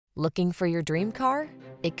Looking for your dream car?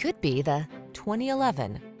 It could be the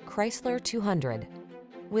 2011 Chrysler 200.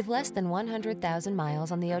 With less than 100,000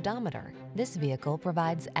 miles on the odometer, this vehicle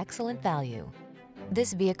provides excellent value.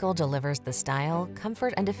 This vehicle delivers the style,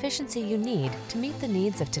 comfort, and efficiency you need to meet the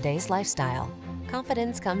needs of today's lifestyle.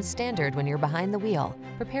 Confidence comes standard when you're behind the wheel,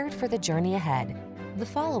 prepared for the journey ahead. The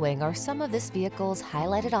following are some of this vehicle's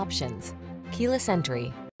highlighted options: keyless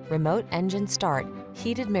entry, remote engine start,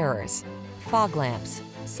 heated mirrors, fog lamps,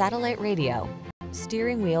 satellite radio,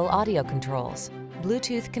 steering wheel audio controls,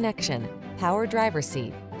 Bluetooth connection, power driver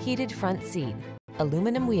seat, heated front seat,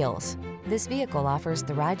 aluminum wheels. This vehicle offers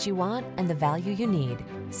the ride you want and the value you need.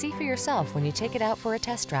 See for yourself when you take it out for a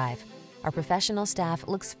test drive. Our professional staff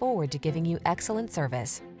looks forward to giving you excellent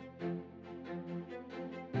service.